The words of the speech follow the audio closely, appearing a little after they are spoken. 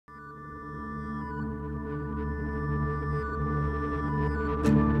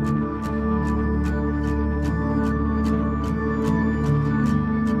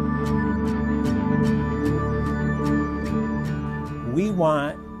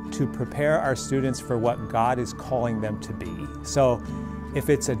want to prepare our students for what God is calling them to be. So if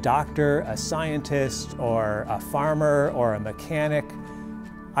it's a doctor, a scientist, or a farmer, or a mechanic,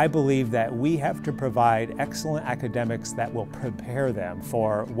 I believe that we have to provide excellent academics that will prepare them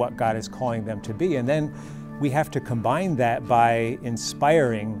for what God is calling them to be. And then we have to combine that by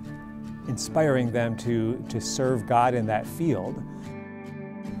inspiring them to serve God in that field.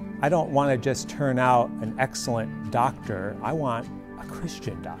 I don't want to just turn out an excellent doctor. I want a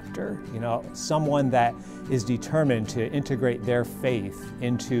Christian doctor, someone that is determined to integrate their faith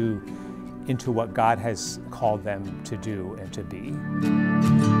into what God has called them to do and to be.